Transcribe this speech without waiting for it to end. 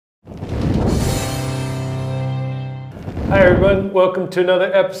Hi everyone, welcome to another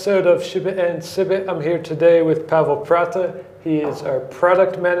episode of Shibit and Sibit. I'm here today with Pavel Prata. He is our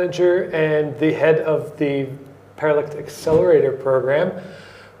product manager and the head of the Paralect Accelerator program,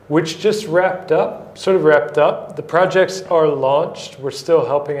 which just wrapped up. The projects are launched. We're still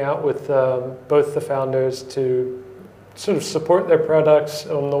helping out with both the founders to sort of support their products.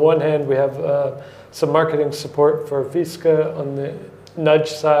 On the one hand, we have some marketing support for Viska. On the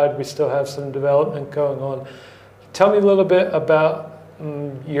Nudge side, we still have some development going on. Tell me a little bit about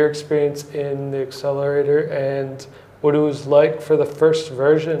your experience in the accelerator and what it was like for the first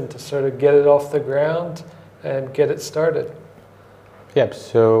version to sort of get it off the ground and get it started. Yep,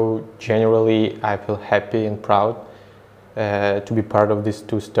 so generally I feel happy and proud to be part of these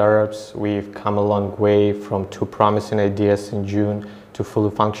two startups. We've come a long way from two promising ideas in June to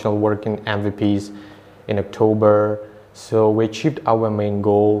fully functional working MVPs in October. So we achieved our main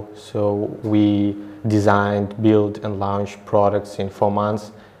goal. So we designed, built and launched products in 4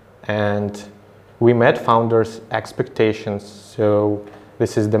 months, and we met founders' expectations. So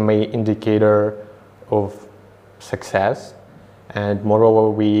this is the main indicator of success. And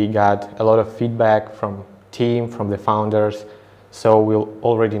moreover, we got a lot of feedback from team, from the founders. So we'll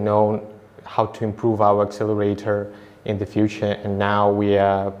already know how to improve our accelerator in the future. And now we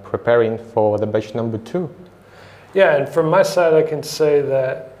are preparing for the batch number 2. Yeah, and from my side, I can say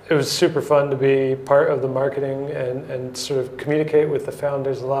that it was super fun to be part of the marketing and sort of communicate with the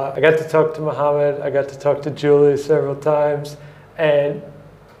founders a lot. I got to talk to Mohammed, I got to talk to Julie several times, and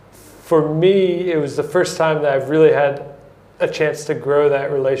for me, it was the first time that I've really had a chance to grow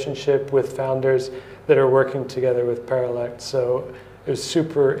that relationship with founders that are working together with Paralect. So it was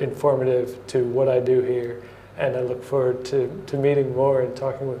super informative to what I do here, and I look forward to meeting more and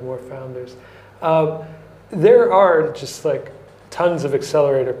talking with more founders. There are just like tons of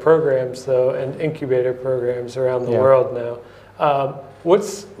accelerator programs though and incubator programs around the world now.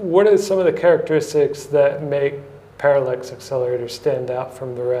 What are some of the characteristics that make Paralect's accelerator stand out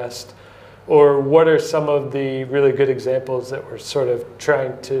from the rest? Or what are some of the really good examples that we're sort of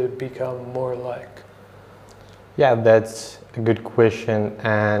trying to become more like? Yeah, that's a good question.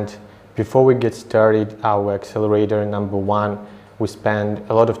 And before we get started, our accelerator number 1, we spend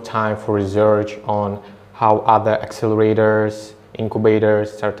a lot of time for research on how other accelerators,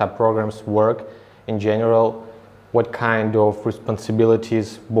 incubators, startup programs work in general, what kind of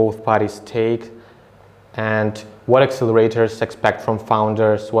responsibilities both parties take, and what accelerators expect from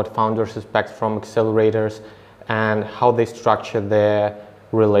founders, what founders expect from accelerators, and how they structure their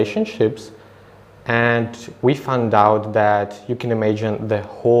relationships. And we found out that you can imagine the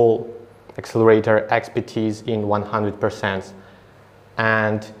whole accelerator expertise in 100%.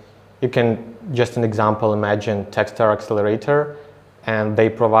 And you can, just an example, imagine Techstar Accelerator, and they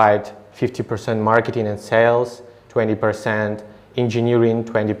provide 50% marketing and sales, 20% engineering,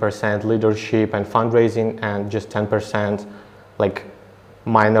 20% leadership and fundraising, and just 10% like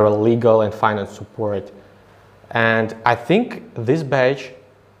minor legal and finance support. And I think this batch,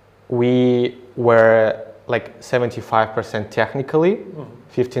 we were like 75% technically,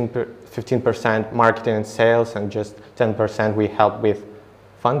 15% marketing and sales, and just 10% we helped with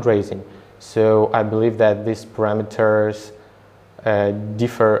fundraising. So I believe that these parameters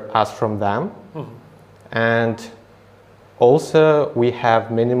differ us from them. And also we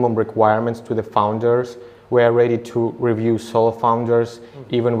have minimum requirements to the founders. We are ready to review solo founders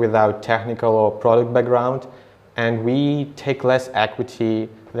even without technical or product background, and we take less equity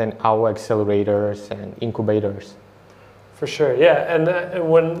than our accelerators and incubators. For sure, yeah. And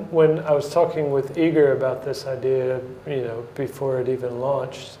when I was talking with Igor about this idea, before it even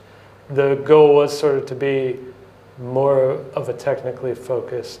launched, the goal was sort of to be more of a technically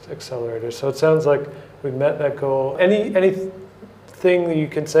focused accelerator. So it sounds like we met that goal. Anything that you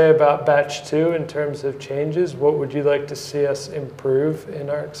can say about batch 2 in terms of changes? What would you like to see us improve in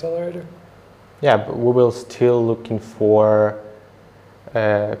our accelerator? Yeah, but we will still looking for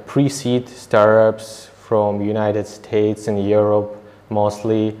pre-seed startups from United States and Europe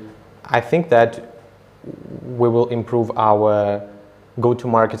mostly. I think that we will improve our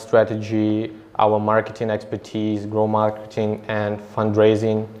go-to-market strategy, our marketing expertise, grow marketing and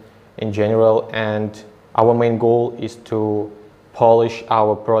fundraising in general. And our main goal is to polish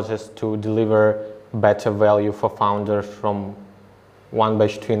our process to deliver better value for founders from one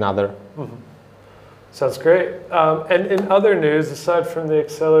batch to another. Sounds great. And in other news, aside from the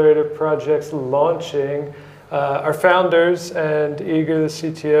accelerator projects launching, our founders and Igor, the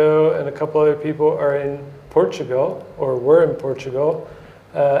CTO, and a couple other people are in Portugal, or were in Portugal,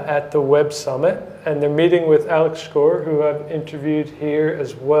 at the Web Summit. And they're meeting with Alex Skor, who I've interviewed here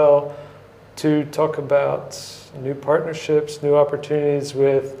as well, to talk about new partnerships, new opportunities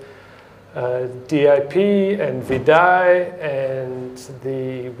with DIP and VDI and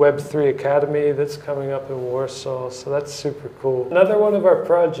the Web3 Academy that's coming up in Warsaw, so that's super cool. Another one of our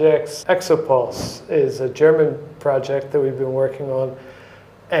projects, Exopulse, is a German project that we've been working on,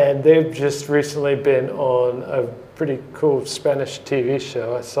 and they've just recently been on a pretty cool Spanish TV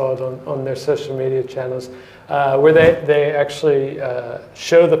show. I saw it on their social media channels, where they actually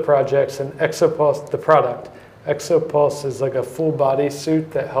show the projects and Exopulse, the product. Exopulse is like a full body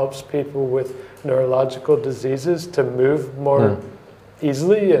suit that helps people with neurological diseases to move more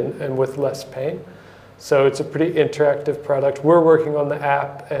easily and with less pain. So it's a pretty interactive product. We're working on the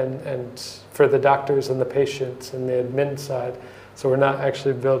app and for the doctors and the patients and the admin side. So we're not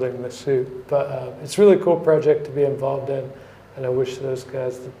actually building the suit, but it's a really cool project to be involved in. And I wish those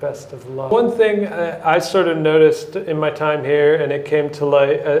guys the best of luck. One thing I sort of noticed in my time here, and it came to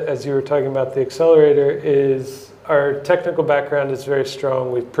light as you were talking about the accelerator, is our technical background is very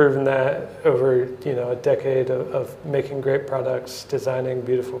strong. We've proven that over a decade of making great products, designing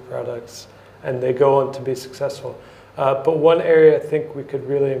beautiful products, and they go on to be successful. But one area I think we could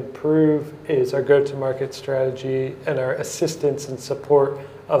really improve is our go-to-market strategy and our assistance and support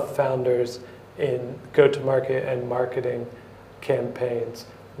of founders in go-to-market and marketing campaigns.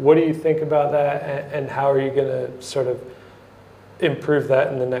 What do you think about that, and how are you going to sort of improve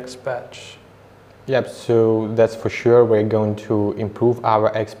that in the next batch? Yep, so that's for sure. We're going to improve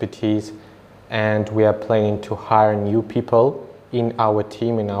our expertise, and we are planning to hire new people in our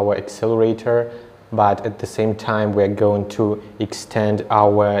team, in our accelerator, but at the same time we're going to extend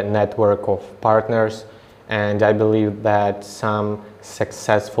our network of partners, and I believe that some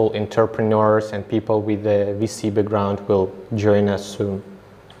successful entrepreneurs and people with a VC background will join us soon.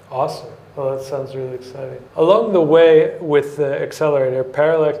 Awesome. Well, that sounds really exciting. Along the way with the accelerator,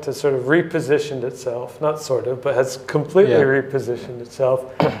 Paralect has sort of repositioned itself, not sort of, but has completely repositioned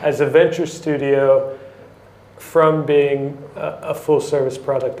itself as a venture studio from being a full-service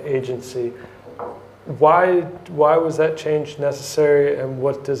product agency. Why was that change necessary, and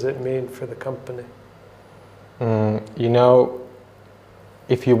what does it mean for the company?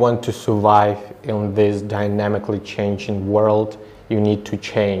 If you want to survive in this dynamically changing world, you need to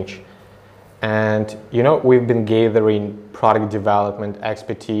change. And we've been gathering product development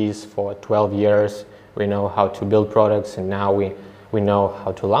expertise for 12 years. We know how to build products, and now we know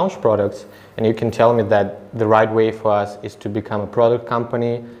how to launch products. And you can tell me that the right way for us is to become a product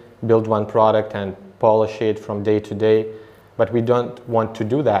company, build one product and polish it from day to day. But we don't want to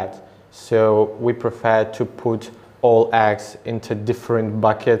do that. So we prefer to put all eggs into different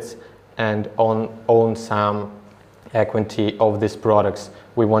buckets and own some equity of these products.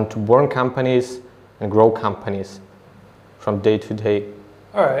 We want to born companies and grow companies from day to day.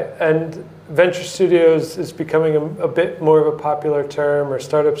 All right, and venture studios is becoming a bit more of a popular term, or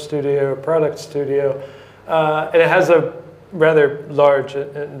startup studio, or product studio, and it has a rather large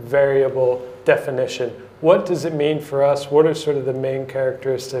and variable definition. What does it mean for us? What are sort of the main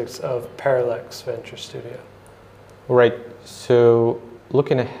characteristics of Paralect's venture studio? Right, so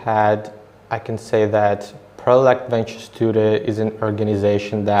looking ahead, I can say that Paralect Venture Studio is an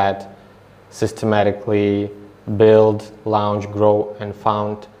organization that systematically build, launch, grow, and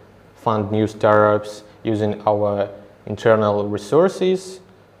fund new startups using our internal resources,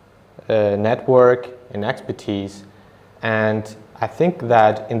 network, and expertise. And I think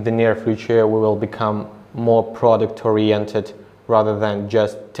that in the near future we will become more product-oriented rather than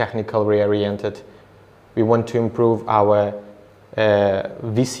just technical-oriented. We want to improve our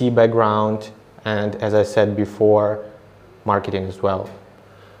VC background and, as I said before, marketing as well.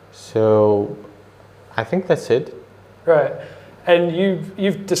 So I think that's it. Right. And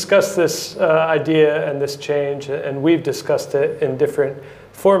you've discussed this idea and this change, and we've discussed it in different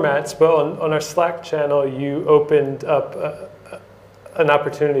formats, but on our Slack channel you opened up an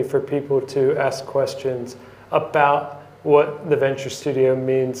opportunity for people to ask questions about what the venture studio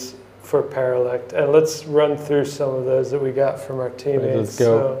means for Paralect, and let's run through some of those that we got from our teammates. Let's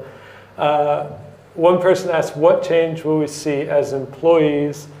go. So, one person asked, what change will we see as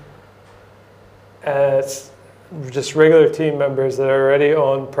employees, as just regular team members that are already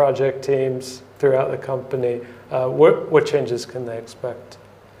on project teams throughout the company? What changes can they expect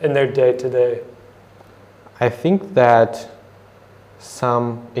in their day-to-day? I think that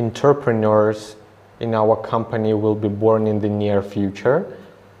some entrepreneurs in our company will be born in the near future,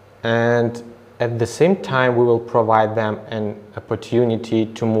 and at the same time we will provide them an opportunity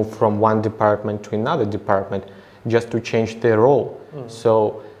to move from one department to another department just to change their role.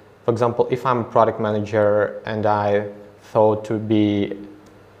 So for example, if I'm a product manager and I thought to be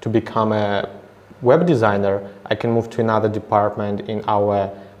to become a web designer, I can move to another department in our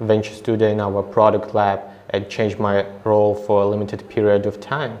venture studio, in our product lab, and change my role for a limited period of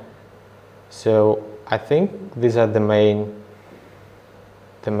time. So I think these are the main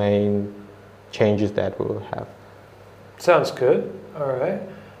changes that we will have. Sounds good. All right.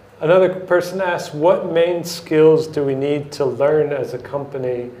 Another person asked, what main skills do we need to learn as a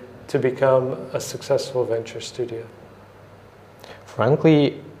company to become a successful venture studio?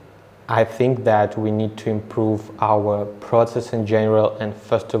 Frankly, I think that we need to improve our process in general, and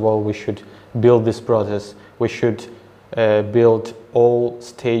first of all, we should build this process. We should build all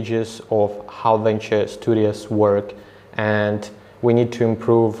stages of how venture studios work, and we need to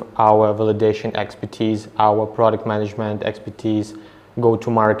improve our validation expertise, our product management expertise,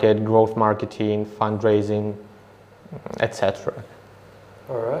 go-to-market, growth marketing, fundraising, etc.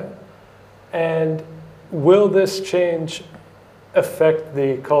 All right. And will this change affect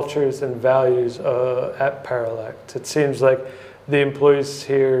the cultures and values at Paralect? It seems like the employees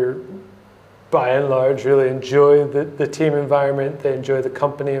here, by and large, really enjoy the team environment, they enjoy the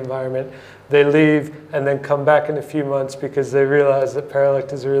company environment. They leave and then come back in a few months because they realize that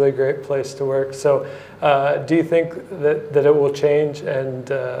Paralect is a really great place to work. So do you think that it will change?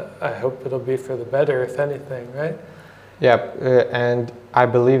 And I hope it'll be for the better, if anything, right? Yeah, and I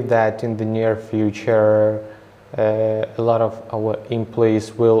believe that in the near future, a lot of our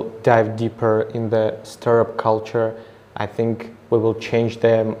employees will dive deeper in the startup culture. I think we will change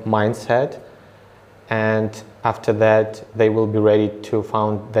their mindset, and after that they will be ready to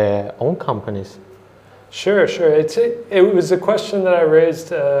found their own companies. Sure. It was a question that I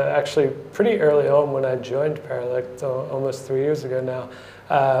raised actually pretty early on when I joined Paralect, almost 3 years ago now.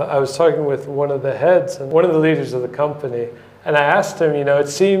 I was talking with one of the heads and one of the leaders of the company, and I asked him, it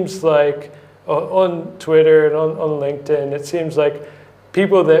seems like on Twitter and on LinkedIn, it seems like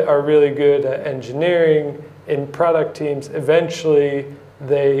people that are really good at engineering in product teams, eventually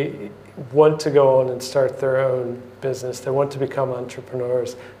they want to go on and start their own business. They want to become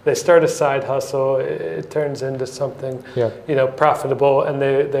entrepreneurs. They start a side hustle. It turns into something, profitable, and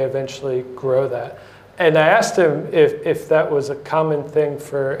they eventually grow that. And I asked him if that was a common thing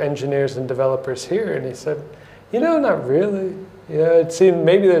for engineers and developers here, and he said, not really. It seemed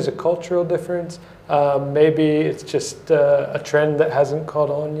maybe there's a cultural difference. Maybe it's just a trend that hasn't caught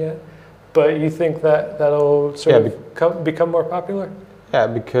on yet. But you think that'll sort of become more popular? Yeah,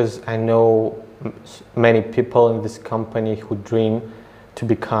 because I know many people in this company who dream to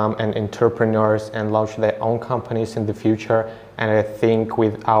become an entrepreneurs and launch their own companies in the future. And I think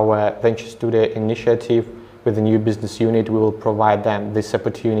with our Venture Studio initiative, with the new business unit, we will provide them this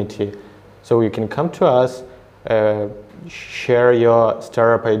opportunity. So you can come to us, share your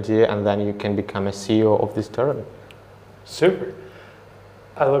startup idea, and then you can become a CEO of this startup. Super.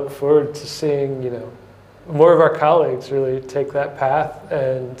 I look forward to seeing, more of our colleagues really take that path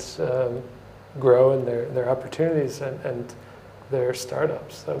and grow in their opportunities and their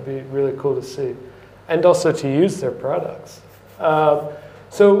startups. That would be really cool to see. And also to use their products.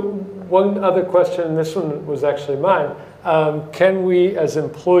 So one other question, and this one was actually mine. Can we as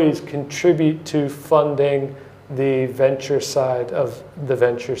employees contribute to funding the venture side of the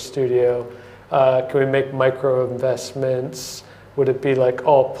venture studio? Can we make micro investments? Would it be like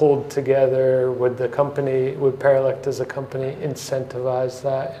all pulled together? Would Paralect as a company incentivize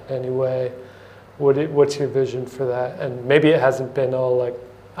that in any way? What's your vision for that? And maybe it hasn't been all like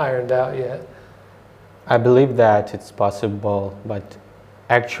ironed out yet. I believe that it's possible, but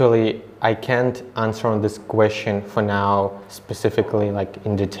actually I can't answer on this question for now, specifically like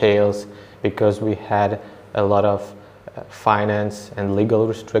in details, because we had a lot of finance and legal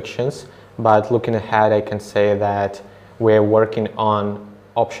restrictions. But looking ahead, I can say that we're working on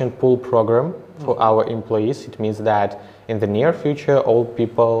option pool program for our employees. It means that in the near future, all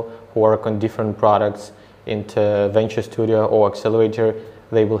people who work on different products into venture studio or accelerator,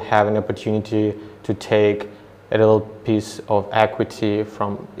 they will have an opportunity to take a little piece of equity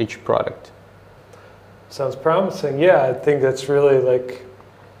from each product. Sounds promising. Yeah, I think that's really like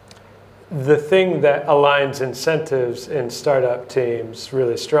the thing that aligns incentives in startup teams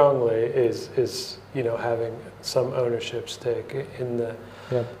really strongly is having some ownership stake in the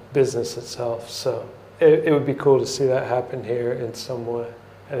business itself. So it would be cool to see that happen here in some way,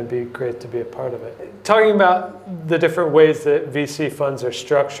 and it'd be great to be a part of it. Talking about the different ways that VC funds are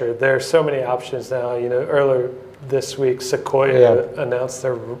structured, there are so many options now. Earlier this week, Sequoia announced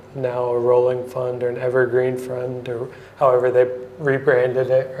they're now a rolling fund or an evergreen fund, or however they rebranded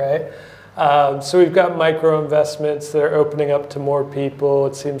it, right? So we've got micro investments that are opening up to more people.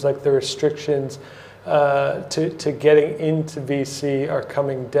 It seems like the restrictions to getting into VC are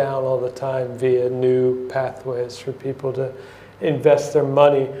coming down all the time via new pathways for people to invest their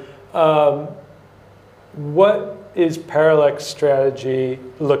money. What is Paralect's strategy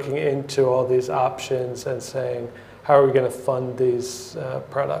looking into all these options and saying, how are we going to fund these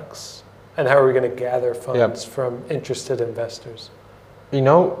products? And how are we going to gather funds from interested investors? You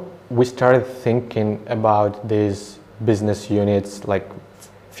know, we started thinking about these business units like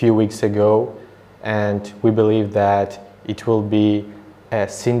a few weeks ago, and we believe that it will be a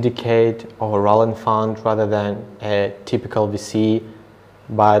syndicate or a rolling fund rather than a typical VC,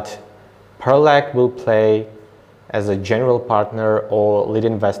 but Paralect will play as a general partner or lead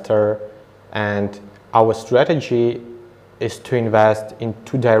investor, and our strategy is to invest in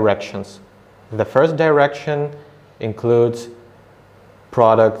two directions. The first direction includes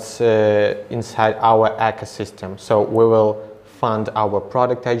products inside our ecosystem. So we will fund our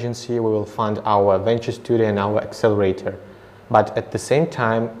product agency, we will fund our venture studio and our accelerator. But at the same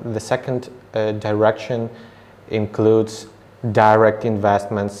time, the second direction includes direct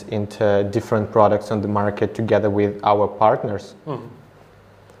investments into different products on the market together with our partners.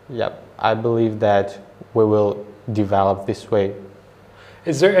 Yeah, I believe that we will develop this way.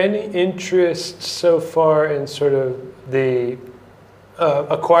 Is there any interest so far in sort of the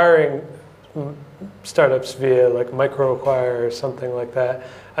acquiring startups via like micro-acquire or something like that?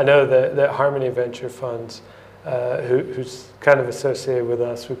 I know that Harmony Venture Funds, who's kind of associated with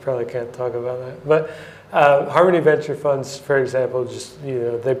us, we probably can't talk about that, but Harmony Venture Funds, for example, just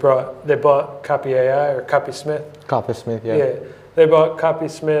they bought Copy AI or CopySmith. CopySmith, yeah. They bought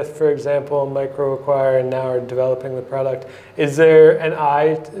CopySmith, for example, micro-acquire, and now are developing the product. Is there an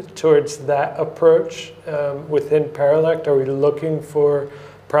eye towards that approach within Paralect? Are we looking for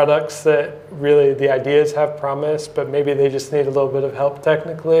products that really the ideas have promise, but maybe they just need a little bit of help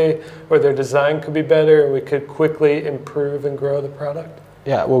technically, or their design could be better, and we could quickly improve and grow the product?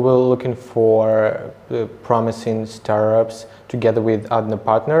 Yeah, we were looking for promising startups together with other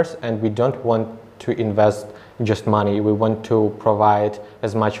partners, and we don't want to invest just money. We want to provide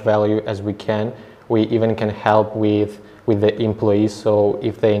as much value as we can. We even can help with the employees, so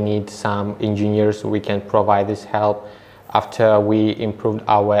if they need some engineers, we can provide this help. After we improved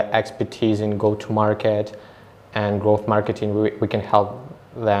our expertise in go-to-market and growth marketing, we can help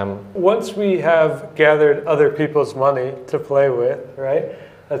them. Once we have gathered other people's money to play with, right?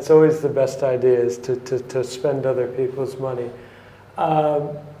 That's always the best idea, is to spend other people's money.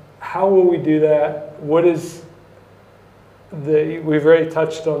 How will we do that? We've already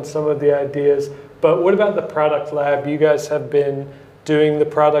touched on some of the ideas, but what about the product lab? You guys have been doing the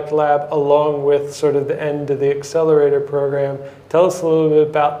product lab along with sort of the end of the accelerator program. Tell us a little bit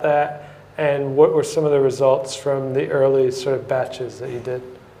about that, and what were some of the results from the early sort of batches that you did?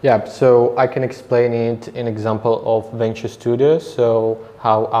 Yeah, so I can explain it in example of Venture Studio, so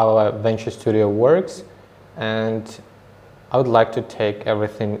how our Venture Studio works, and I would like to take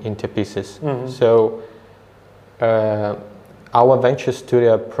everything into pieces. So our Venture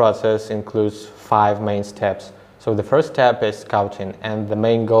Studio process includes 5 main steps. So the first step is scouting, and the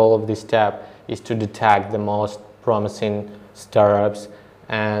main goal of this step is to detect the most promising startups,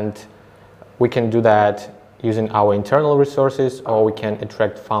 and we can do that using our internal resources, or we can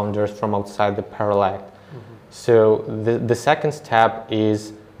attract founders from outside the Paralect. So the second step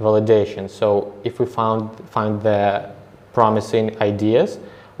is validation. So if we find the promising ideas,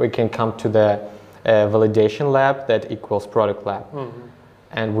 we can come to the validation lab that equals product lab.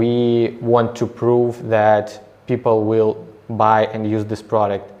 And we want to prove that people will buy and use this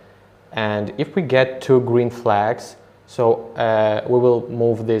product. And if we get 2 green flags, so we will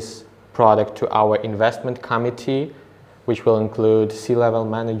move this product to our investment committee, which will include C-level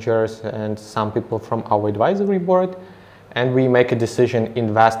managers and some people from our advisory board, and we make a decision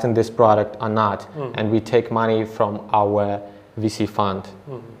invest in this product or not, and we take money from our VC fund.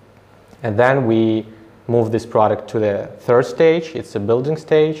 And then we move this product to the third stage. It's a building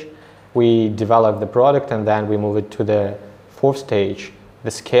stage. We develop the product, and then we move it to the fourth stage,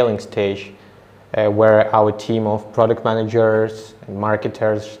 the scaling stage, where our team of product managers and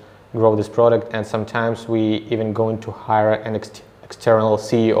marketers grow this product, and sometimes we even going to hire an external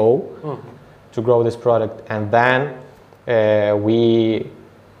CEO to grow this product. And then we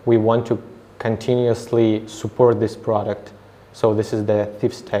want to continuously support this product. So this is the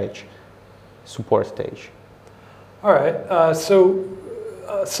fifth stage, support stage. All right.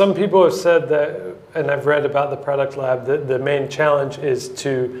 Some people have said that, and I've read about the product lab, that the main challenge is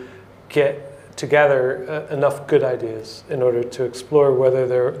to get together enough good ideas in order to explore whether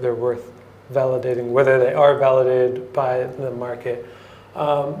they're worth validating, whether they are validated by the market.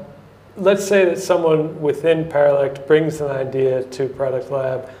 let's say that someone within Paralect brings an idea to Product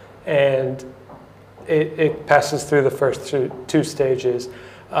Lab and it passes through the first two stages.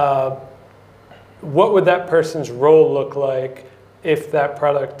 What would that person's role look like if that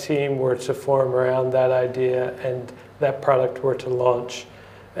product team were to form around that idea and that product were to launch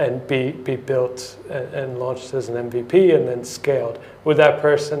and be built and launched as an MVP and then scaled? Would that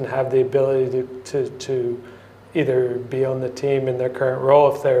person have the ability to either be on the team in their current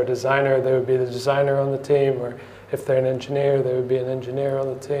role? If they're a designer, they would be the designer on the team, or if they're an engineer, they would be an engineer on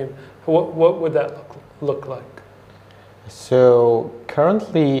the team. What would that look like? So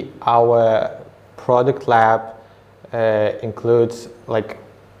currently our product lab includes like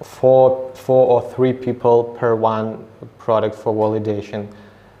four or three people per one product for validation.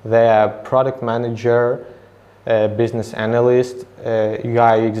 They are product manager, business analyst,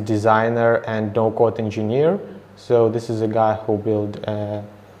 UI UX designer, and no-code engineer. So this is a guy who built a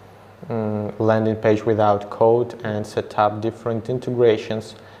landing page without code and set up different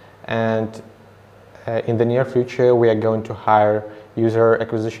integrations. And in the near future, we are going to hire user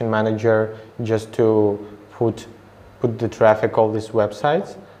acquisition manager just to put the traffic of these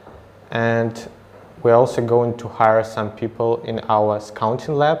websites. And we're also going to hire some people in our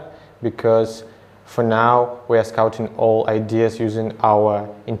scouting lab, because for now we are scouting all ideas using our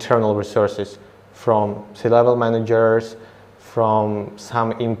internal resources from C-level managers, from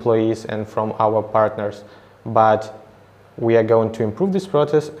some employees, and from our partners. But we are going to improve this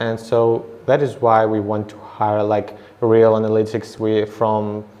process, and so that is why we want to hire like real analytics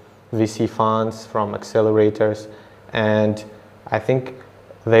from VC funds, from accelerators, and I think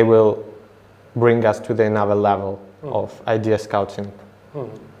they will bring us to another level of idea scouting. All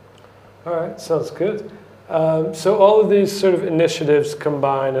right, sounds good. So all of these sort of initiatives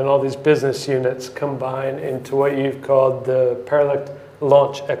combine and all these business units combine into what you've called the Paralect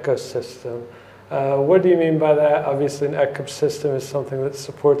launch ecosystem. What do you mean by that? Obviously an ecosystem is something that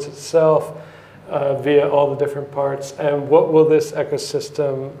supports itself via all the different parts. And what will this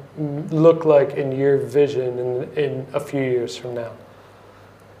ecosystem look like in your vision in a few years from now?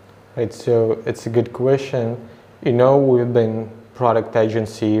 Right, so it's a good question. You know, we've been product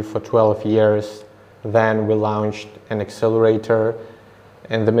agency for 12 years. Then we launched an accelerator.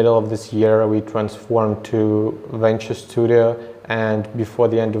 In the middle of this year, we transformed to venture studio. And before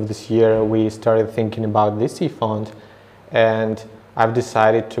the end of this year, we started thinking about VC fund. And I've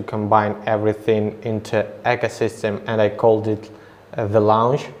decided to combine everything into ecosystem, and I called it the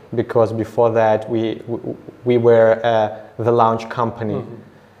launch, because before that we were the launch company. Mm-hmm.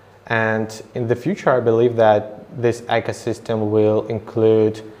 And in the future, I believe that this ecosystem will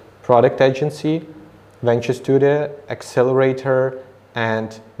include product agency, venture studio, accelerator,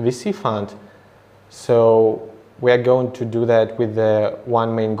 and VC fund. So we are going to do that with the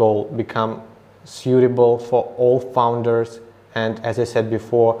one main goal: become suitable for all founders, and as I said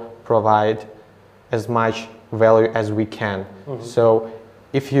before, provide as much value as we can. Mm-hmm. So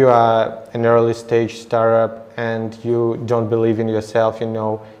if you are an early stage startup and you don't believe in yourself,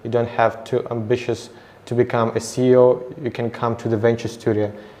 you don't have too ambitious to become a CEO, you can come to the venture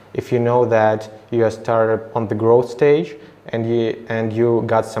studio. If you know that you are a startup on the growth stage and you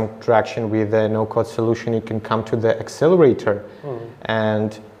got some traction with a no-code solution, you can come to the accelerator. Mm-hmm.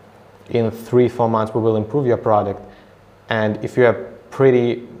 And in 3-4 months we will improve your product. And if you're a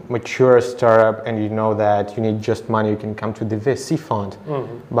pretty mature startup and you know that you need just money, you can come to the VC fund.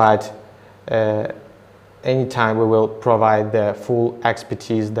 Mm-hmm. But anytime we will provide the full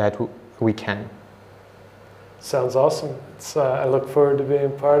expertise that we can. Sounds awesome. I look forward to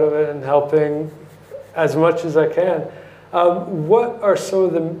being part of it and helping as much as I can. What are some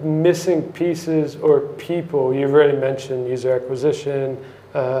of the missing pieces or people? You've already mentioned user acquisition,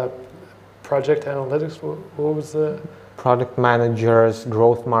 project analytics. What was the? Product managers,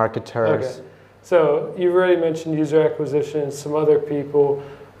 growth marketers. Okay. So you've already mentioned user acquisition, some other people.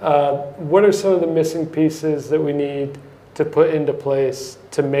 What are some of the missing pieces that we need to put into place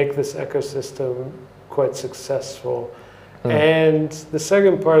to make this ecosystem quite successful? And the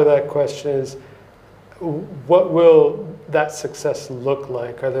second part of that question is, what will that success look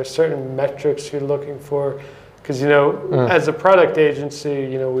like? Are there certain metrics you're looking for? Because as a product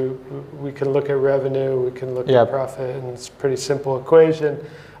agency, we can look at revenue, we can look at profit, and it's a pretty simple equation.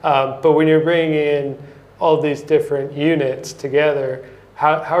 But when you're bringing in all these different units together,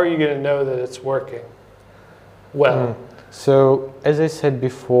 how are you going to know that it's working well? So as I said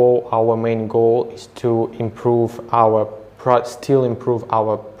before, our main goal is to improve still improve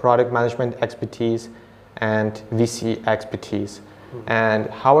our product management expertise and VC expertise. And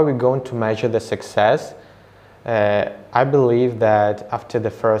how are we going to measure the success? I believe that after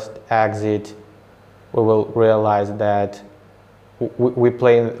the first exit, we will realize that we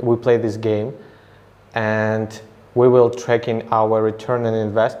play this game, and we will track in our return on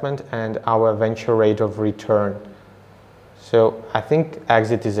investment and our venture rate of return. So I think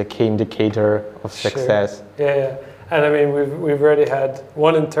exit is a key indicator of success. Sure. Yeah. And I mean, we've already had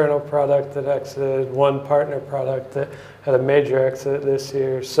one internal product that exited, one partner product that had a major exit this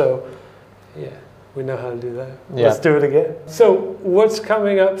year. So yeah, we know how to do that. Yeah. Let's do it again. So what's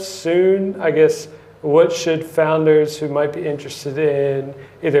coming up soon? I guess, what should founders who might be interested in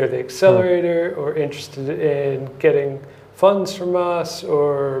either the accelerator or interested in getting funds from us,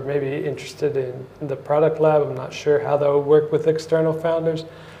 or maybe interested in the product lab? I'm not sure how that would work with external founders,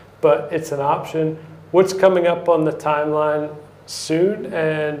 but it's an option. What's coming up on the timeline soon,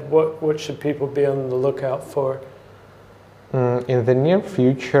 and what should people be on the lookout for? In the near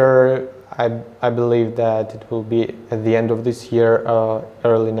future, I believe that it will be at the end of this year,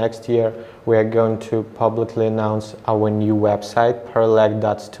 early next year, we are going to publicly announce our new website,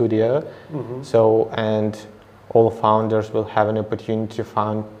 paralect.studio. So, and all founders will have an opportunity to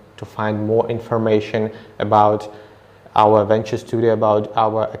find more information about our venture studio, about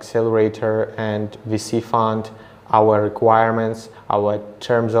our accelerator and VC fund, our requirements, our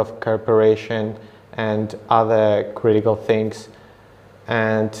terms of cooperation, and other critical things.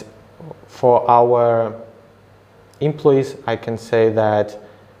 And for our employees, I can say that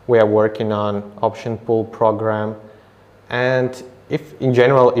we are working on option pool program. And if in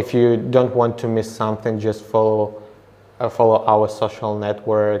general, if you don't want to miss something, just follow our social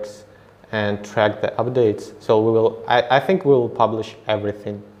networks and track the updates. So we will, I think we will publish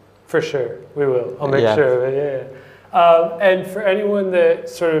everything. For sure, we will. I'll make sure of it, and for anyone that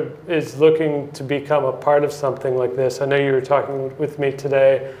sort of is looking to become a part of something like this, I know you were talking with me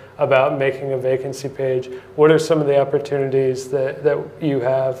today about making a vacancy page. What are some of the opportunities that you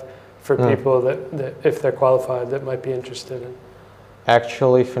have for people that, if they're qualified, that might be interested in?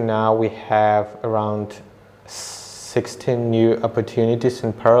 Actually, for now, we have around 16 new opportunities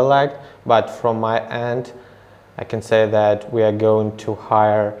in Paralect, but from my end, I can say that we are going to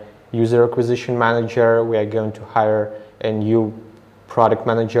hire user acquisition manager, we are going to hire a new product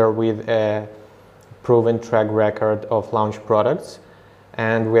manager with a proven track record of launch products,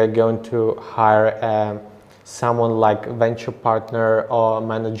 and we are going to hire someone like venture partner or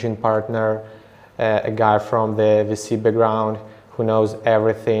managing partner, a guy from the VC background who knows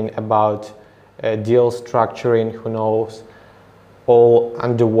everything about deal structuring, who knows all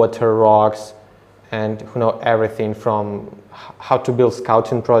underwater rocks, and who know everything from how to build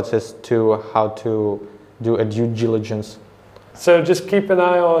scouting process to how to do a due diligence. So just keep an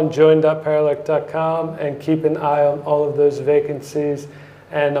eye on join.paralect.com and keep an eye on all of those vacancies.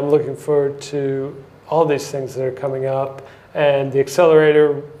 And I'm looking forward to all these things that are coming up. And the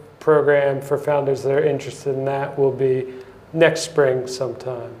accelerator program for founders that are interested in that will be next spring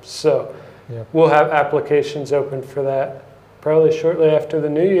sometime. So we'll have applications open for that probably shortly after the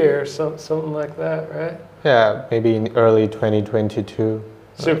new year, or something like that, right? Yeah, maybe in early 2022.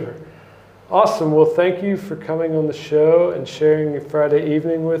 Super. Awesome. Well, thank you for coming on the show and sharing your Friday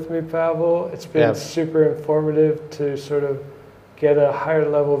evening with me, Pavel. It's been super informative to sort of get a higher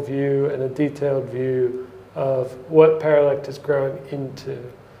level view and a detailed view of what Paralect is growing into.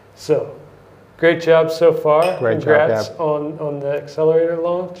 So, great job so far. Congrats on the accelerator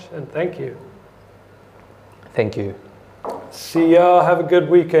launch, and thank you. Thank you. See y'all. Have a good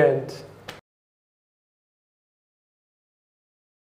weekend.